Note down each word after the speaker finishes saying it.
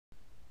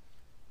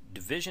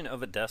Division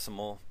of a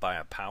decimal by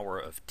a power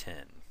of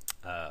 10.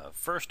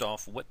 First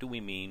off, what do we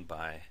mean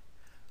by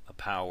a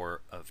power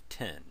of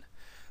 10?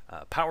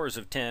 Powers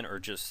of 10 are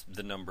just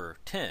the number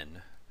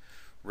 10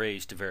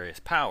 raised to various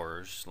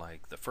powers,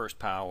 like the first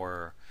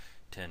power,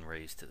 10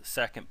 raised to the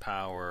second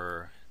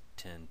power,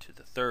 10 to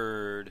the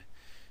third,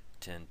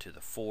 10 to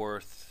the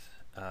fourth,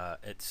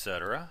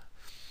 etc.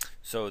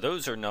 So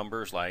those are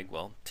numbers like,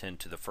 well, 10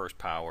 to the first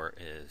power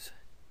is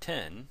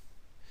 10,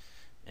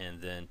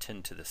 and then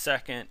 10 to the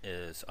second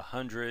is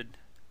 100,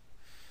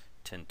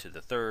 10 to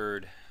the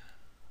third,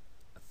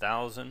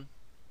 1,000,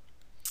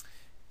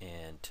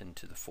 and 10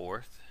 to the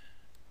fourth,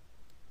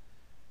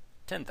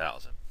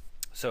 10,000.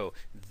 So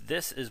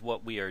this is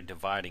what we are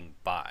dividing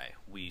by.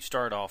 We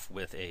start off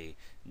with a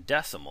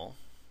decimal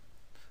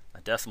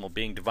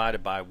being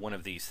divided by one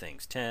of these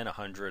things, 10,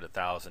 100,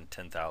 1,000,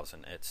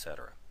 10,000,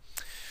 etc.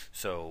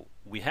 So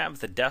we have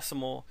the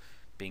decimal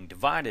being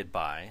divided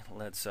by,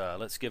 let's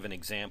give an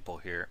example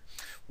here.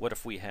 What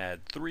if we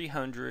had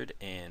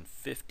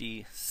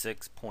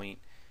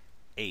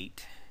 356.8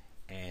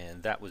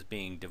 and that was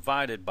being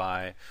divided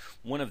by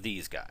one of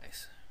these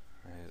guys,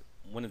 right?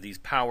 One of these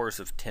powers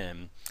of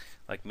 10,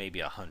 like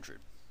maybe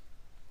 100.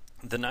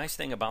 The nice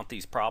thing about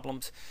these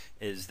problems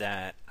is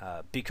that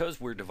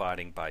because we're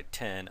dividing by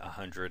 10,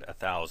 100,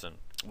 1,000,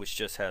 which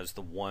just has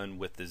the 1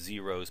 with the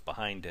zeros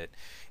behind it,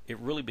 it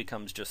really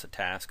becomes just a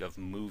task of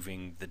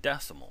moving the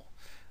decimal.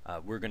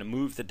 We're going to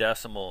move the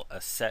decimal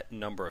a set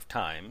number of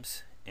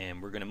times,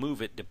 and we're going to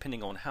move it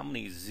depending on how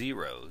many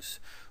zeros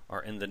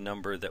are in the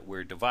number that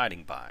we're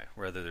dividing by,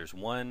 whether there's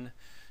 1,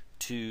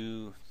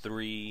 2,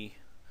 3,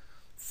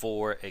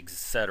 4,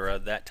 etc.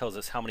 That tells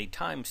us how many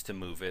times to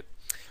move it.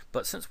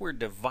 But since we're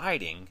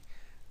dividing,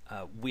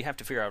 we have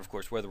to figure out, of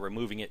course, whether we're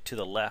moving it to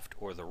the left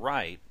or the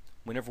right.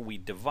 Whenever we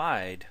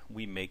divide,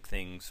 we make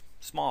things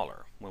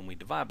smaller. When we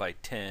divide by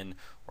 10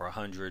 or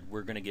 100,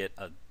 we're going to get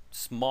a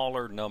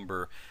smaller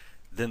number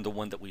than the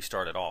one that we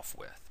started off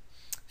with.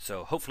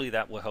 So hopefully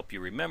that will help you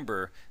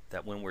remember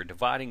that when we're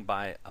dividing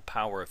by a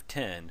power of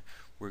 10,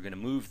 we're going to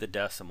move the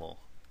decimal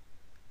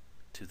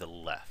to the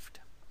left.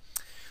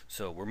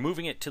 So we're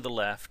moving it to the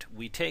left.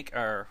 We take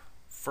our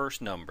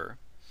first number,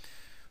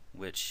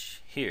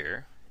 which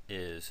here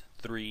is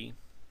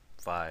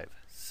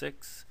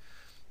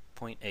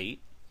 356.8,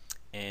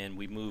 and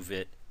we move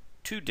it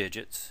 2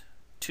 digits,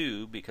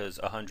 2 because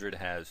 100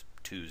 has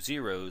 2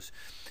 zeros,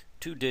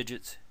 2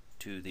 digits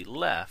to the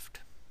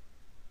left,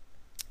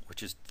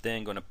 which is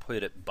then going to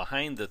put it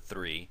behind the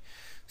 3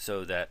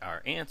 so that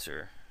our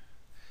answer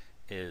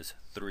is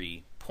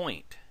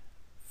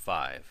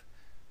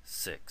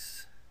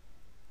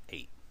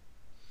 3.568.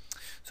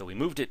 So we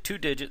moved it 2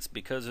 digits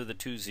because of the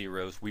 2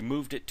 zeros. We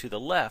moved it to the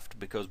left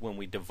because when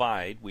we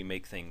divide, we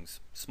make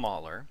things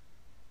smaller.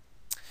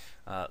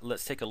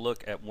 Let's take a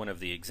look at one of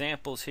the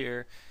examples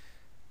here.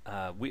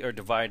 We are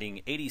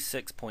dividing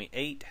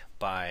 86.8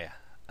 by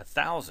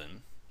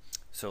 1,000.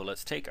 So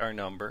let's take our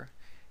number,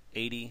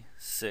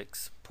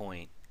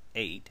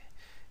 86.8,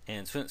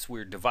 and since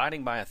we're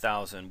dividing by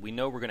 1,000, we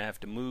know we're going to have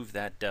to move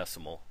that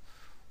decimal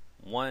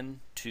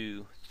 1,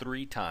 2,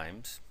 3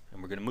 times,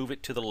 and we're going to move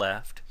it to the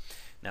left.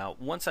 Now,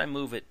 once I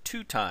move it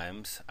 2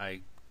 times,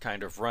 I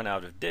kind of run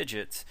out of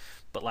digits,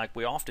 but like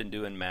we often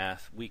do in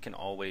math, we can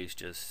always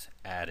just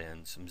add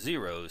in some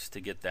zeros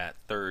to get that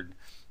third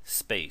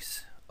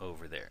space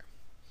over there.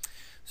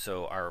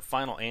 So our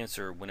final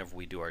answer whenever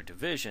we do our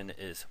division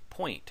is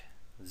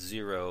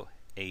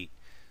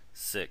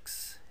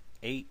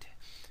 0.0868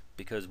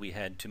 because we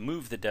had to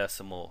move the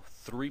decimal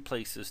 3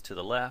 places to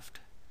the left,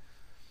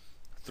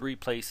 3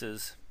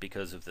 places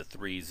because of the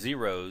 3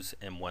 zeros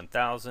in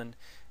 1,000,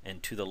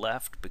 and to the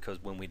left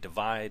because when we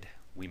divide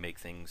we make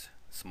things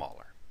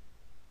smaller.